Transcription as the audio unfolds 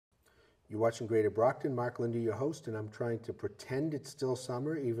You're watching Greater Brockton. Mark Lindy, your host, and I'm trying to pretend it's still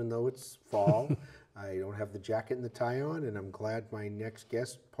summer, even though it's fall. I don't have the jacket and the tie on, and I'm glad my next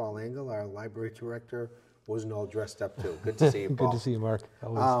guest, Paul Engle, our library director, wasn't all dressed up too. Good to see you, Paul. Good to see you, Mark.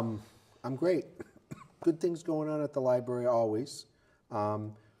 Always. I'm great. Good things going on at the library always.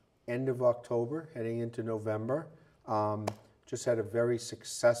 End of October, heading into November. Just had a very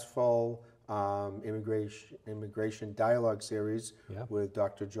successful immigration dialogue series with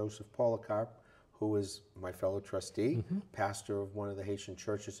Dr. Joseph Policarp, who is my fellow trustee, pastor of one of the Haitian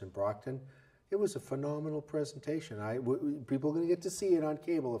churches in Brockton. It was a phenomenal presentation. People are going to get to see it on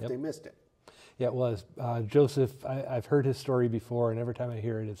cable if they missed it. Yeah, it was. Joseph, I've heard his story before, and every time I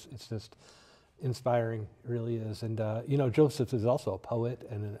hear it, it's just inspiring. It really is. And, you know, Joseph is also a poet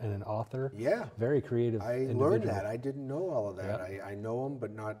and an author. Yeah. Very creative individual. Learned that. I didn't know all of that. Yeah. I know him,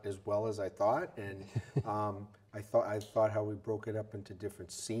 but not as well as I thought. And I thought how we broke it up into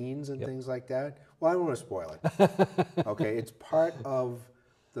different scenes and things like that. Well, I don't want to spoil it. Okay, it's part of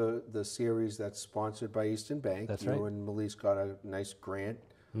the series that's sponsored by Eastern Bank. That's right. You and Melise got a nice grant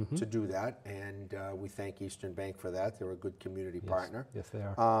to do that, and we thank Eastern Bank for that. They're a good community partner. Yes, they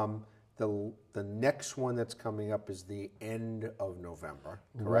are. The next one that's coming up is the end of November,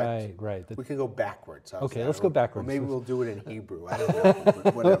 correct? Right. We can go backwards. Okay, let's go backwards. Or maybe we'll do it in Hebrew. I don't know,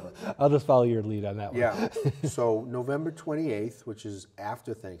 but whatever. I'll just follow your lead on that one. Yeah. So November 28th, which is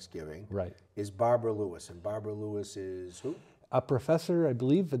after Thanksgiving, is Barbara Lewis. And Barbara Lewis is who? A professor, I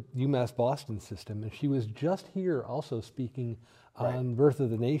believe, at UMass Boston system. And she was just here also speaking on Birth of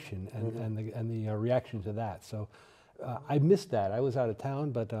the Nation and the reaction to that. So I missed that. I was out of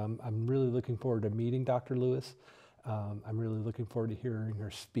town, but I'm really looking forward to meeting Dr. Lewis. I'm really looking forward to hearing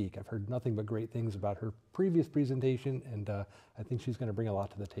her speak. I've heard nothing but great things about her previous presentation, and I think she's going to bring a lot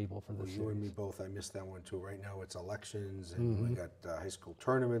to the table for this series. You and me both. I missed that one too. Right now it's elections, and we got high school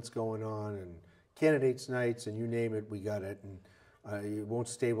tournaments going on, and candidates nights, and you name it, we got it. And it won't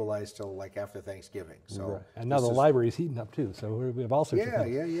stabilize till like after Thanksgiving. So, and now the library's heating up too. So we have all sorts of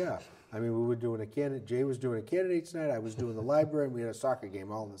things. Yeah. I mean, we were doing Jay was doing a candidates night. I was doing the library, and we had a soccer game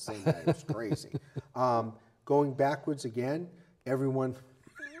all in the same night. It was crazy. Going backwards again, everyone,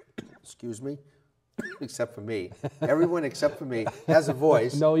 excuse me, except for me. Everyone except for me has a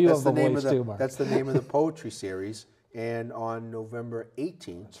voice. No, you have a voice too, Mark. That's the name of the poetry series. And on November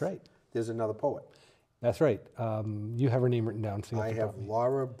 18th, that's right, there's another poet. That's right. You have her name written down. So I have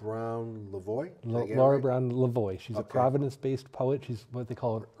Laura Brown Lavoie. Laura Brown Lavoie. She's a Providence-based poet. She's what they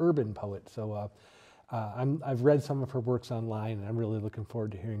call an urban poet. So I've read some of her works online, and I'm really looking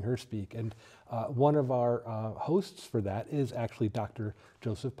forward to hearing her speak. And one of our hosts for that is actually Dr.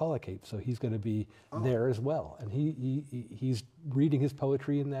 Joseph Policarp. So he's going to be there as well. And he's reading his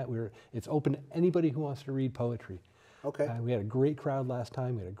poetry in that. It's open to anybody who wants to read poetry. Okay. We had a great crowd last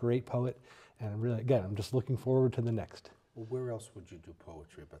time. We had a great poet. And I'm just looking forward to the next. Well, where else would you do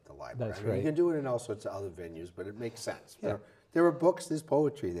poetry but the library? That's right. You can do it in all sorts of other venues, but it makes sense. Yeah. There are books, there's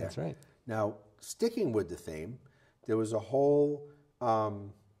poetry there. That's right. Now, sticking with the theme, there was a whole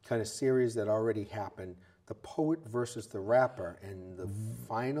kind of series that already happened, The Poet versus the Rapper, and the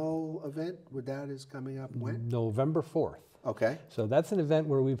final event with that is coming up when? November 4th. Okay. So that's an event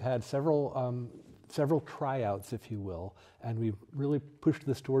where we've had several tryouts, if you will, and we've really pushed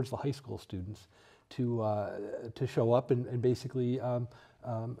this towards the high school students to show up and basically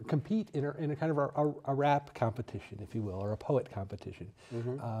compete in a kind of a rap competition, if you will, or a poet competition.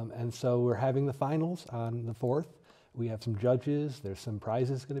 And so we're having the finals on the 4th. We have some judges. There's some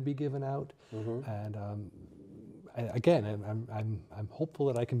prizes going to be given out, and again, I'm hopeful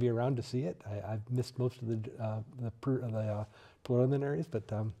that I can be around to see it. I've missed most of the preliminaries,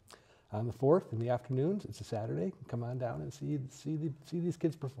 but. On the 4th in the afternoons, it's a Saturday. Come on down and see these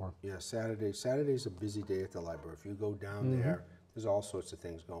kids perform. Yeah, Saturday's a busy day at the library. If you go down there, there's all sorts of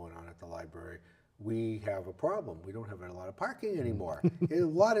things going on at the library. We have a problem. We don't have a lot of parking anymore. The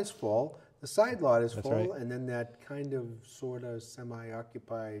lot is full. The side lot is full, and then that kind of sort of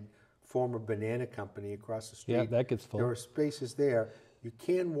semi-occupied former banana company across the street. Yeah, that gets full. There are spaces there. You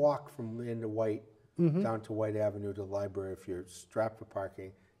can walk from into White down to White Avenue to the library if you're strapped for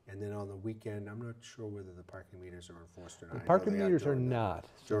parking. And then on the weekend, I'm not sure whether the parking meters are enforced or not. The parking meters are not.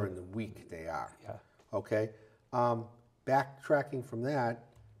 During the week, they are. Yeah. Okay. Backtracking from that,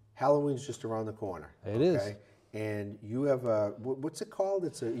 Halloween's just around the corner. It is. And you have a, what's it called?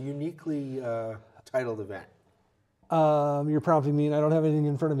 It's a uniquely titled event. You're prompting me, and I don't have anything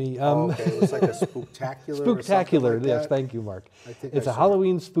in front of me. Okay, it was like a spooktacular. Spooktacular, like yes, that. thank you, Mark. I think It's I a saw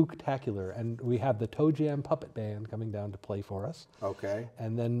Halloween spooktacular, and we have the Toe Jam Puppet Band coming down to play for us. Okay.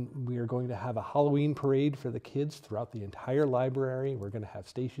 And then we are going to have a Halloween parade for the kids throughout the entire library. We're going to have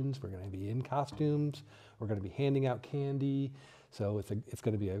stations. We're going to be in costumes. We're going to be handing out candy. So it's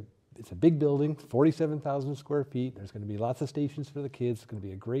going to be it's a big building, 47,000 square feet. There's going to be lots of stations for the kids. It's going to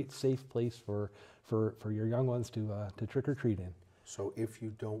be a great, safe place for your young ones to trick or treat in. So if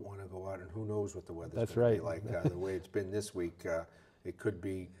you don't want to go out, and who knows what the weather's That's going to right. be like, the way it's been this week, it could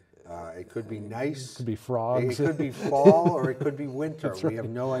be nice. It could be frogs. It could be fall, or it could be winter. That's We right. have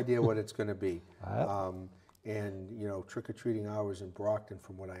no idea what it's going to be. Yep. Trick or treating hours in Brockton,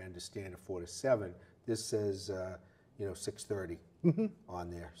 from what I understand, are 4 to 7. This says 6:30 on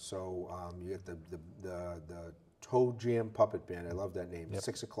there. So you get the Toe Jam Puppet Band. I love that name. Yep.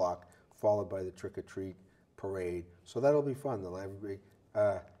 6 o'clock, followed by the trick or treat parade. So that'll be fun.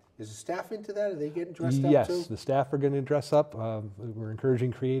 Is the staff into that? Are they getting dressed up too? Yes, the staff are going to dress up. We're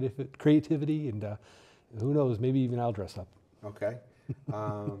encouraging creativity, and who knows, maybe even I'll dress up. Okay.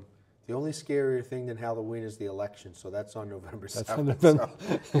 The only scarier thing than Halloween is the election, so that's on November 7th. So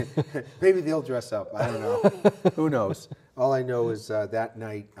maybe they'll dress up. I don't know. Who knows? All I know is that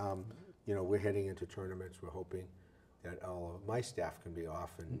night, we're heading into tournaments. We're hoping that all of my staff can be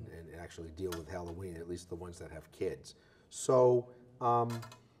off and actually deal with Halloween, at least the ones that have kids. So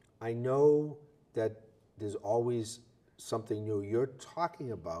I know that there's always something new you're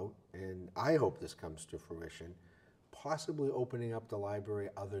talking about, and I hope this comes to fruition, possibly opening up the library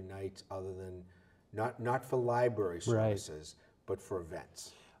other nights other than, not for library services, but for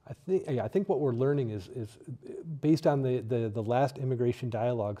events. I think what we're learning is based on the last immigration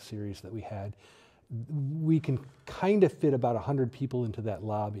dialogue series that we had, we can kind of fit about 100 people into that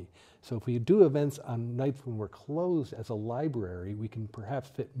lobby. So if we do events on nights when we're closed as a library, we can perhaps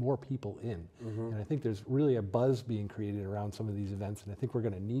fit more people in. And I think there's really a buzz being created around some of these events, and I think we're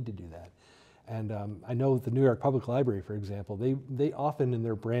going to need to do that. And I know the New York Public Library, for example, they often in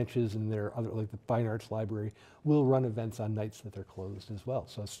their branches and their other, like the Fine Arts Library, will run events on nights that they're closed as well.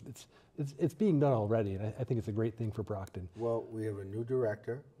 So it's being done already, and I think it's a great thing for Brockton. Well, we have a new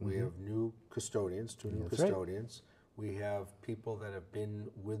director. We have new custodians, 2 new That's custodians. Right. We have people that have been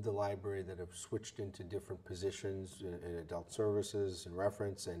with the library that have switched into different positions in adult services and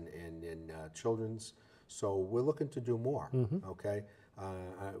reference and in children's. So we're looking to do more, okay?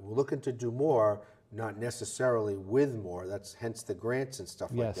 We're looking to do more, not necessarily with more. That's hence the grants and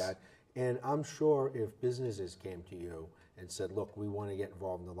stuff like that. And I'm sure if businesses came to you and said, look, we want to get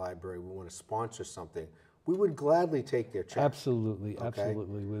involved in the library, we want to sponsor something, we would gladly take their check. Absolutely, okay?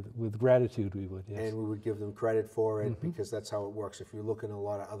 Absolutely. With gratitude we would, yes. And we would give them credit for it because that's how it works. If you look in a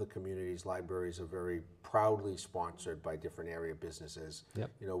lot of other communities, libraries are very proudly sponsored by different area businesses.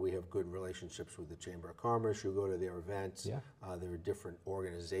 Yep. We have good relationships with the Chamber of Commerce. You go to their events. Yeah. There are different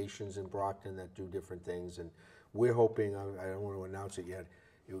organizations in Brockton that do different things. And we're hoping, I don't want to announce it yet,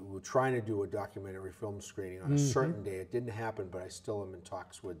 we're trying to do a documentary film screening on a certain day. It didn't happen, but I still am in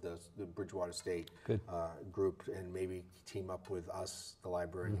talks with the Bridgewater State group, and maybe team up with us, the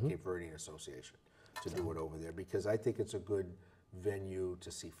library, and the Cape Verdean Association to do it over there, because I think it's a good venue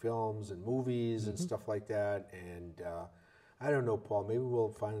to see films and movies and stuff like that. And I don't know, Paul, maybe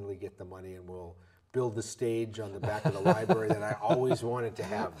we'll finally get the money and we'll build the stage on the back of the library that I always wanted to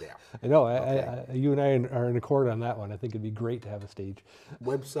have there. I know, you and I are in accord on that one. I think it'd be great to have a stage.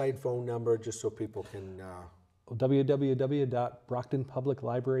 Website, phone number, just so people can...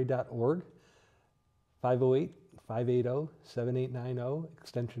 www.brocktonpubliclibrary.org, 508-580-7890,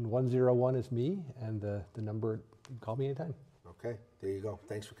 extension 101 is me, and the number, you can call me anytime. Okay, there you go.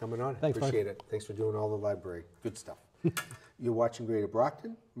 Thanks for coming on. Thanks, Appreciate it. Thanks for doing all the library. Good stuff. You're watching Greater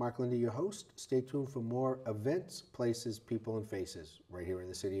Brockton. Mark Lindy, your host. Stay tuned for more events, places, people, and faces right here in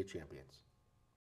the City of Champions.